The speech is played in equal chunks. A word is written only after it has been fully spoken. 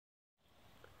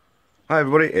Hi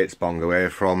everybody, it's Bongo here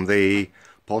from the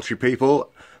Poultry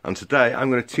People, and today I'm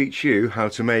going to teach you how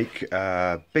to make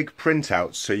big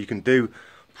printouts so you can do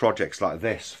projects like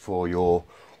this for your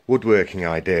woodworking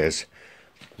ideas.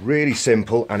 Really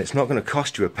simple, and it's not going to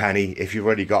cost you a penny if you've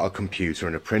already got a computer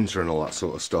and a printer and all that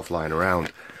sort of stuff lying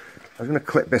around. I'm going to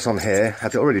clip this on here.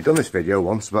 I've already done this video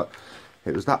once, but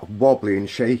it was that wobbly and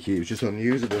shaky, it was just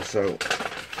unusable, so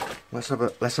let's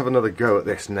have another go at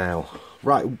this now.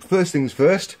 Right, first things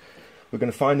first, we're going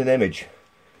to find an image.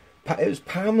 It was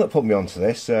Pam that put me onto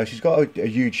this. She's got a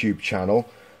YouTube channel.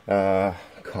 I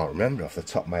can't remember off the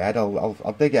top of my head.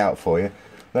 I'll dig it out for you.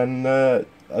 Then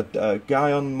a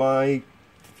guy on my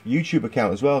YouTube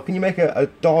account as well. Can you make a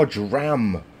Dodge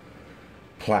Ram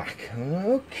plaque?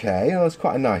 Okay, well, that's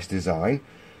quite a nice design.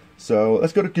 So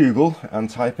let's go to Google and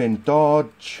type in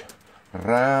Dodge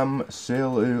Ram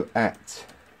silhouette.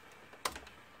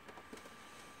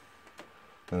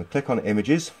 And click on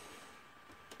images.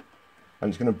 And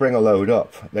it's going to bring a load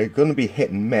up. They're going to be hit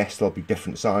and miss, there'll be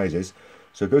different sizes.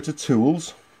 So go to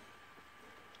Tools,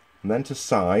 and then to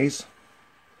Size,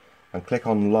 and click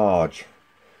on Large.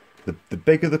 The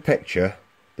bigger the picture,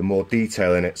 the more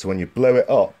detail in it, so when you blow it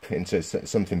up into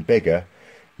something bigger,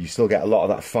 you still get a lot of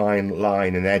that fine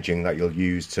line and edging that you'll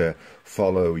use to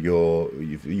follow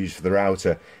you've used for the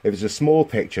router. If it's a small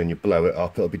picture and you blow it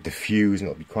up, it'll be diffused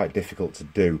and it'll be quite difficult to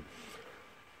do.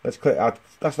 Let's click.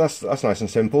 That's nice and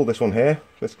simple. This one here.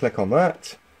 Let's click on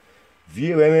that.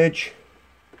 View image.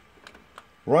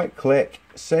 Right click.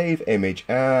 Save image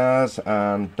as,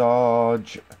 and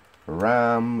Dodge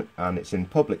Ram, and it's in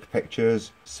public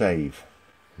pictures. Save.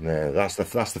 There. That's the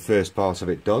first part of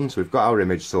it done. So we've got our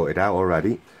image sorted out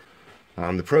already.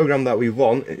 And the program that we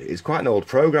want is quite an old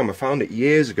program. I found it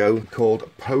years ago called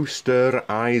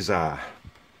Posteriza.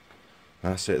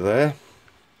 That's it there.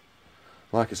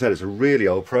 Like I said, it's a really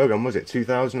old program. Was it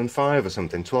 2005 or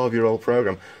something? 12-year-old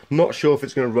program. Not sure if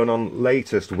it's going to run on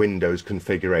latest Windows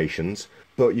configurations,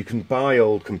 but you can buy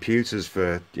old computers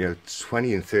for, you know,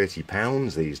 20 and 30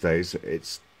 pounds these days.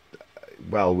 It's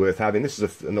well worth having. This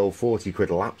is an old 40 quid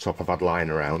laptop I've had lying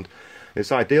around.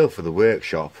 It's ideal for the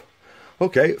workshop.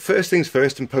 Okay, first things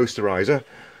first, in Posteriza,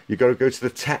 you've got to go to the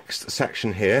text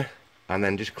section here and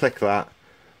then just click that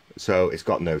so it's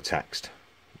got no text.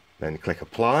 Then click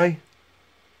apply.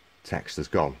 Text has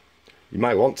gone. You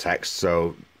might want text,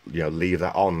 so you know, leave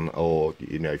that on, or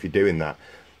you know, if you're doing that.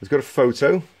 Let's go to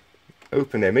photo,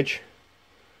 open image,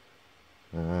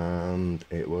 and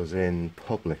it was in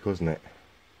public, wasn't it?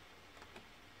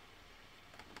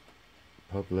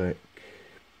 Public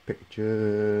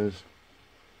pictures,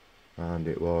 and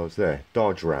it was there,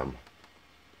 Dodge Ram.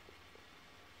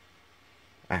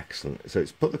 Excellent. So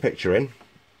it's put the picture in,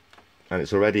 and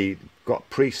it's already got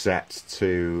preset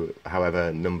to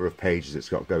however number of pages it's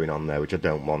got going on there, which I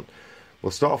don't want.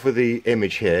 We'll start off with the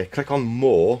image here. Click on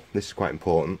More. This is quite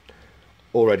important.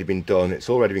 Already been done. It's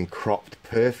already been cropped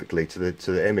perfectly to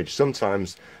the image.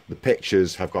 Sometimes the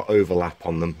pictures have got overlap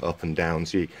on them, up and down,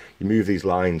 so you move these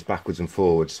lines backwards and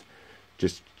forwards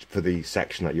just for the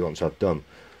section that you want to have done.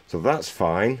 So that's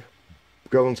fine.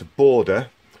 Go on to border.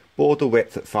 Border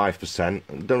width at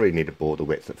 5%. Don't really need a border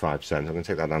width at 5%. I'm going to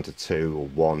take that down to 2 or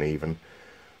 1 even.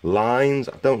 Lines.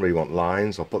 I don't really want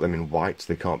lines. I'll put them in white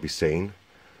so they can't be seen.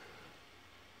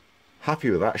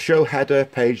 Happy with that. Show header,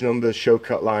 page numbers, show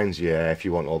cut lines. Yeah, if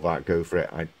you want all that, go for it.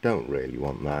 I don't really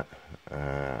want that.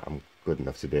 I'm good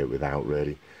enough to do it without,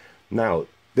 really. Now,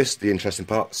 this is the interesting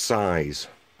part. Size.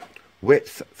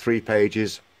 Width, 3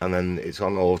 pages. And then it's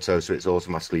on auto, so it's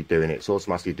automatically doing it. It's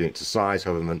automatically doing it to size,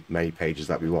 however many pages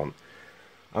that we want.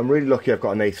 I'm really lucky I've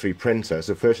got an A3 printer,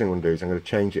 so first thing I'm going to do is I'm going to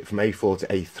change it from A4 to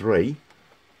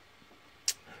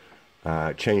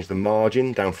A3. Change the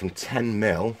margin down from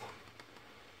 10mm,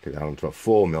 get down to about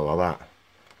 4mm like that.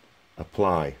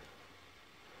 Apply.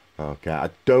 Okay,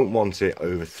 I don't want it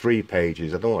over 3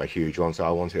 pages. I don't want a huge one, so I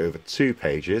want it over 2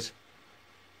 pages.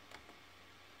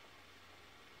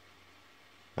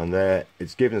 And there,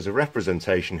 it's given us a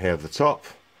representation here at the top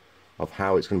of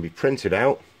how it's going to be printed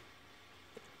out.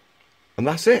 And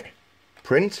that's it.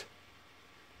 Print.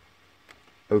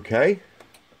 Okay.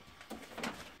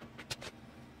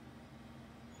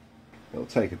 It'll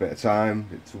take a bit of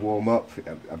time to warm up.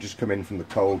 I've just come in from the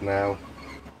cold now.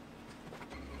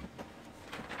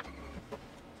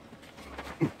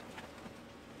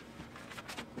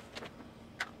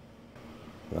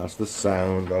 That's the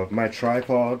sound of my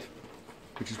tripod,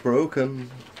 which is broken.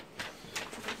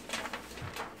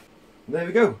 There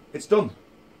we go, it's done.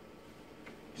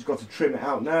 Just got to trim it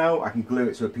out now. I can glue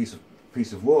it to a piece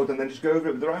of wood and then just go over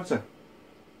it with the router.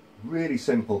 Really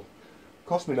simple.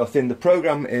 Cost me nothing. The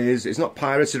program it's not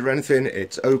pirated or anything,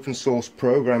 it's open source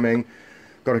programming.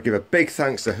 Got to give a big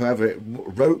thanks to whoever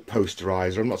wrote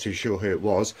Posteriza. I'm not too sure who it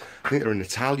was. I think they're an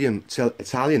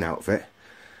Italian outfit.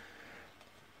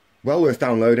 Well worth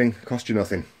downloading, cost you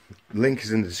nothing. Link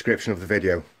is in the description of the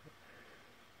video.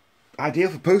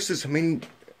 Ideal for posters. I mean,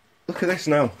 look at this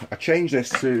now. I changed this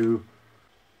to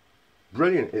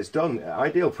brilliant. It's done.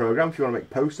 Ideal program if you want to make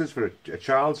posters for a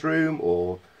child's room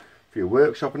or for your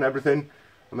workshop and everything.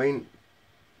 I mean,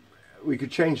 we could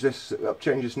change this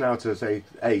now to say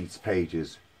 8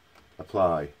 pages.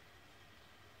 Apply.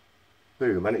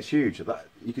 Boom, and it's huge.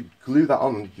 You could glue that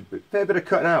on. A fair bit of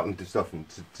cutting out and stuff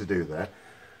to do there.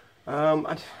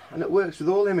 And it works with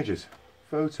all images.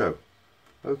 Photo,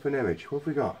 open image. What have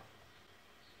we got?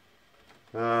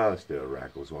 Let's do a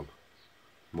Raggles one.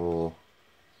 More.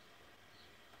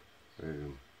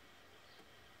 Boom.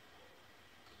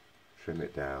 Trim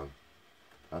it down.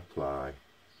 Apply.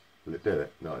 Will it do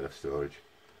it? Not enough storage.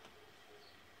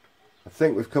 I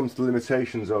think we've come to the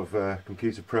limitations of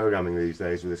computer programming these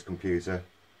days with this computer.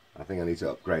 I think I need to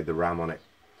upgrade the RAM on it.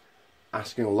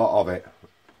 Asking a lot of it,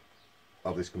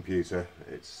 of this computer.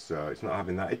 It's not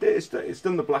having that. It's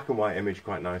done the black and white image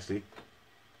quite nicely.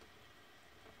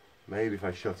 Maybe if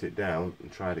I shut it down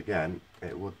and try it again,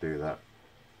 it would do that.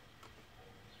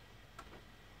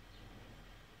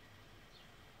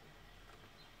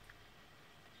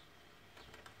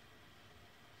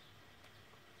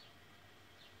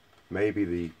 Maybe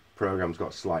the program's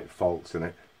got slight faults in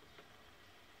it.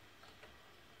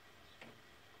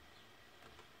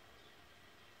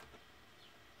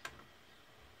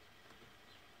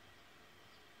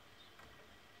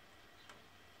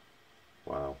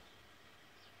 Wow.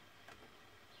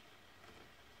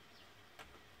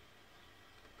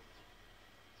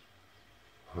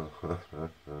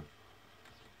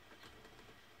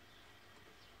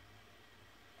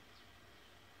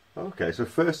 Okay, so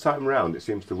first time round it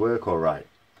seems to work alright.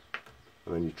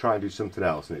 And then you try and do something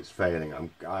else and it's failing.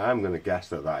 I'm going to guess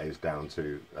that is down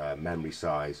to memory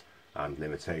size and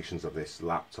limitations of this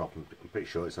laptop. I'm pretty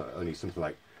sure it's only something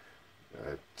like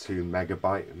 2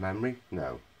 megabyte memory.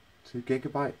 No, 2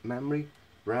 gigabyte memory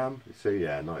RAM. So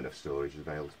yeah, not enough storage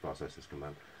available to process this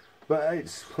command. But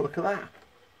look at that.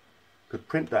 Could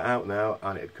print that out now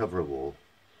and it'd cover a wall.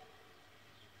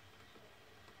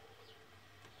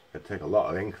 It'd take a lot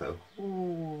of ink though.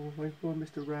 Oh, my poor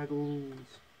Mr. Raggles.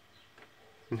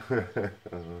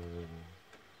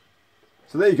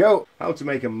 So there you go. How to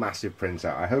make a massive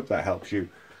printout. I hope that helps you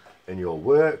in your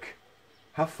work.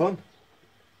 Have fun.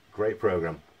 Great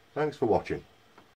program. Thanks for watching.